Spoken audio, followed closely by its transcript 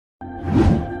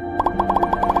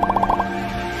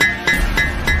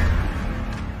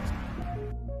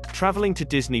Traveling to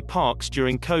Disney parks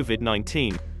during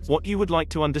COVID-19, what you would like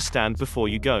to understand before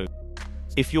you go.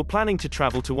 If you're planning to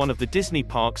travel to one of the Disney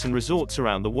parks and resorts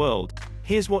around the world,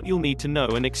 here's what you'll need to know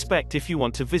and expect if you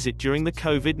want to visit during the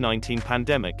COVID-19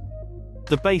 pandemic.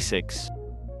 The basics.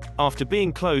 After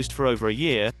being closed for over a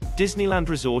year, Disneyland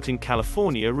Resort in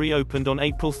California reopened on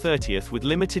April 30th with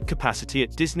limited capacity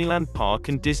at Disneyland Park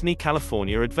and Disney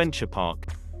California Adventure Park.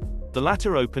 The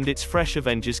latter opened its Fresh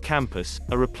Avengers Campus,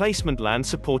 a replacement land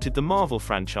supported the Marvel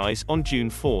franchise, on June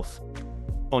 4th.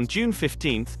 On June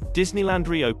 15th, Disneyland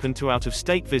reopened to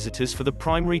out-of-state visitors for the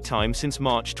primary time since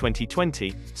March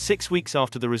 2020, 6 weeks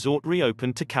after the resort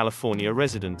reopened to California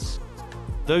residents.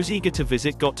 Those eager to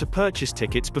visit got to purchase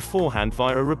tickets beforehand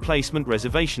via a replacement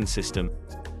reservation system.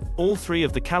 All three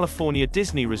of the California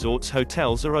Disney Resorts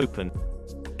hotels are open.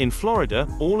 In Florida,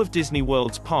 all of Disney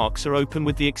World's parks are open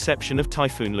with the exception of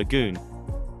Typhoon Lagoon.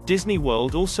 Disney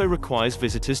World also requires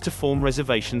visitors to form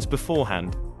reservations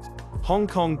beforehand. Hong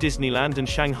Kong Disneyland and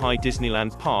Shanghai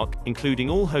Disneyland Park, including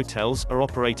all hotels, are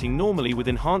operating normally with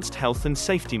enhanced health and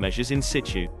safety measures in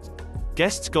situ.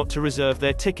 Guests got to reserve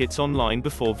their tickets online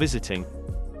before visiting.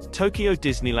 Tokyo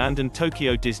Disneyland and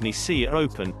Tokyo Disney Sea are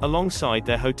open, alongside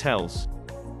their hotels.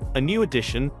 A new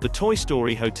addition, the Toy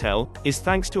Story Hotel, is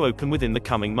thanks to open within the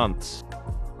coming months.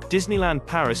 Disneyland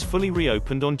Paris fully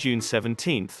reopened on June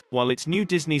 17th, while its new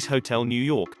Disney's Hotel New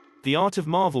York, the Art of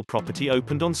Marvel property,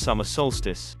 opened on summer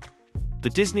solstice. The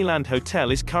Disneyland Hotel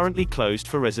is currently closed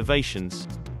for reservations.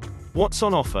 What's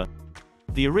on offer?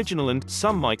 The original and,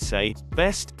 some might say,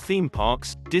 best theme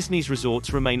parks, Disney's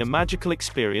resorts remain a magical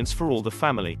experience for all the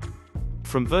family.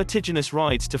 From vertiginous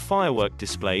rides to firework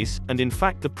displays, and in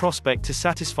fact the prospect to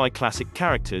satisfy classic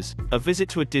characters, a visit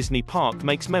to a Disney park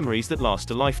makes memories that last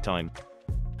a lifetime.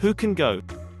 Who can go?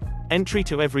 Entry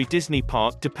to every Disney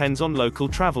park depends on local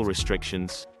travel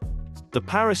restrictions. The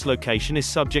Paris location is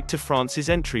subject to France's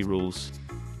entry rules.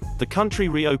 The country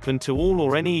reopened to all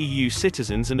or any EU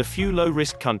citizens and a few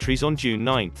low-risk countries on June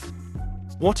 9th.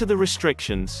 What are the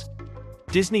restrictions?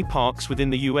 Disney parks within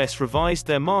the US revised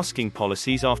their masking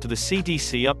policies after the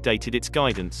CDC updated its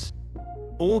guidance.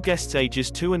 All guests ages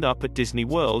 2 and up at Disney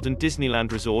World and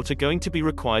Disneyland Resort are going to be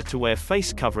required to wear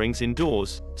face coverings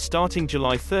indoors, starting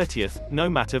July 30th, no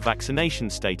matter vaccination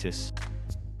status.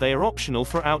 They are optional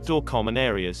for outdoor common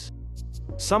areas.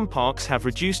 Some parks have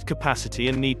reduced capacity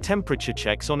and need temperature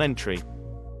checks on entry.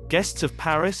 Guests of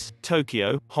Paris,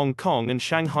 Tokyo, Hong Kong and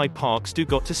Shanghai parks do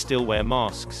got to still wear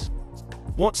masks.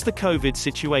 What's the COVID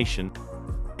situation?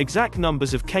 Exact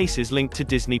numbers of cases linked to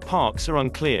Disney parks are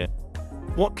unclear.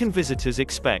 What can visitors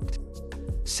expect?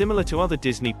 Similar to other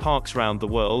Disney parks around the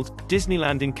world,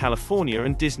 Disneyland in California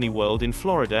and Disney World in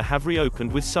Florida have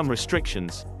reopened with some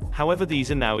restrictions, however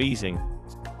these are now easing.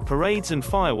 Parades and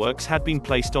fireworks had been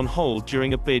placed on hold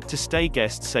during a bid to stay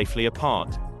guests safely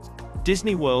apart.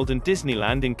 Disney World and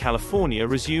Disneyland in California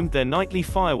resumed their nightly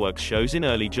fireworks shows in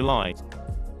early July.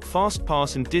 Fast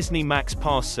Pass and Disney Max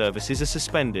Pass services are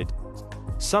suspended.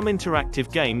 Some interactive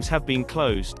games have been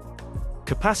closed.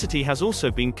 Capacity has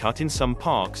also been cut in some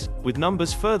parks, with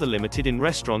numbers further limited in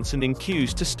restaurants and in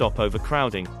queues to stop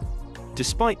overcrowding.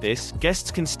 Despite this, guests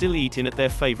can still eat in at their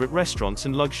favorite restaurants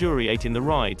and luxuriate in the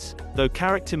rides, though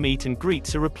character meet and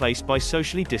greets are replaced by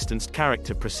socially distanced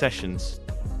character processions.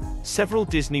 Several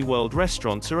Disney World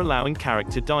restaurants are allowing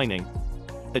character dining.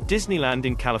 At Disneyland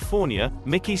in California,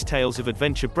 Mickey's Tales of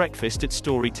Adventure breakfast at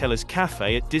Storyteller's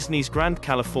Cafe at Disney's Grand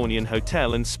Californian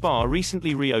Hotel and Spa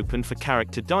recently reopened for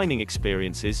character dining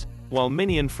experiences, while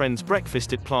Minnie and Friends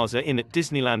breakfast at Plaza Inn at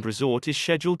Disneyland Resort is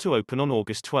scheduled to open on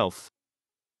August 12th.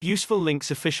 Useful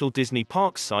links: official Disney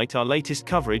Parks site. Our latest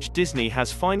coverage: Disney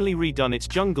has finally redone its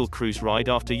Jungle Cruise ride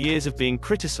after years of being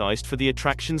criticized for the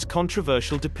attraction's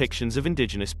controversial depictions of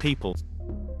indigenous people.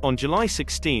 On July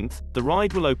 16th, the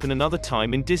ride will open another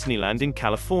time in Disneyland in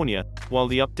California, while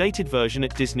the updated version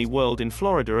at Disney World in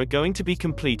Florida are going to be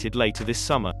completed later this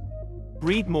summer.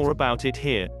 Read more about it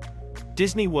here.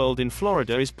 Disney World in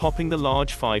Florida is popping the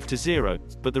large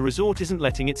 5-0, but the resort isn't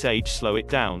letting its age slow it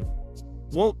down.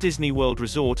 Walt Disney World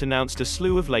Resort announced a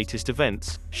slew of latest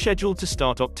events, scheduled to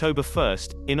start October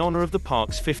 1st, in honor of the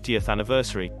park's 50th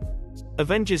anniversary.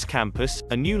 Avengers Campus,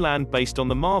 a new land based on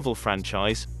the Marvel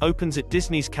franchise, opens at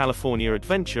Disney's California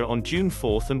Adventure on June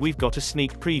 4th, and we've got a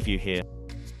sneak preview here.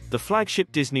 The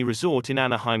flagship Disney resort in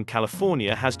Anaheim,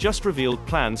 California has just revealed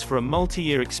plans for a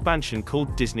multi-year expansion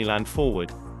called Disneyland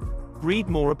Forward. Read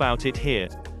more about it here.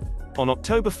 On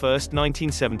October 1,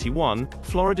 1971,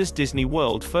 Florida's Disney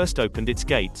World first opened its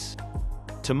gates.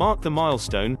 To mark the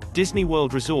milestone, Disney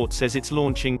World Resort says it's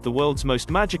launching the world's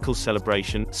most magical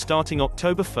celebration starting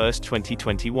October 1,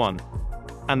 2021.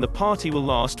 And the party will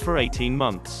last for 18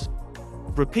 months.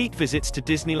 Repeat visits to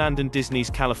Disneyland and Disney's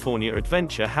California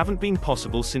Adventure haven't been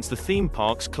possible since the theme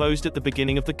parks closed at the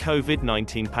beginning of the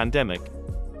COVID-19 pandemic.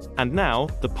 And now,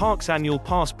 the park's annual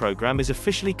pass program is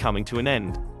officially coming to an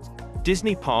end.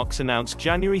 Disney Parks announced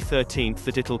January 13th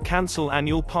that it'll cancel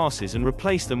annual passes and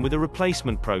replace them with a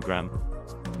replacement program.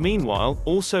 Meanwhile,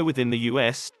 also within the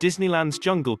US, Disneyland's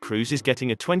Jungle Cruise is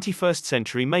getting a 21st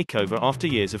century makeover after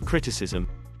years of criticism.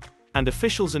 And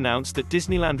officials announced that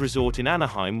Disneyland Resort in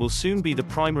Anaheim will soon be the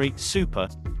primary, super,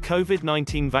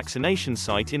 COVID-19 vaccination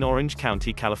site in Orange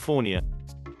County, California.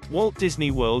 Walt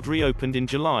Disney World reopened in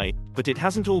July, but it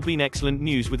hasn't all been excellent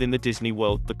news within the Disney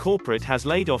World. The corporate has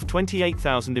laid off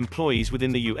 28,000 employees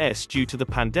within the US due to the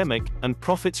pandemic, and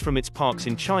profits from its parks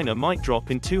in China might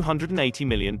drop in $280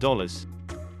 million.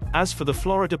 As for the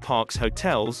Florida park's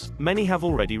hotels, many have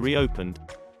already reopened.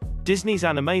 Disney's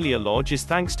Animalia Lodge is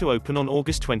thanks to open on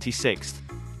August 26th.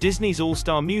 Disney's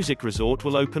All-Star Music Resort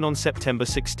will open on September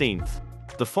 16th.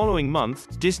 The following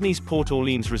month, Disney's Port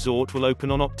Orleans Resort will open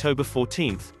on October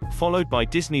 14th, followed by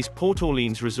Disney's Port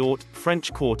Orleans Resort,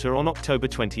 French Quarter on October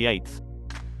 28th.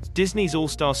 Disney's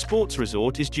All-Star Sports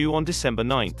Resort is due on December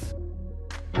 9th.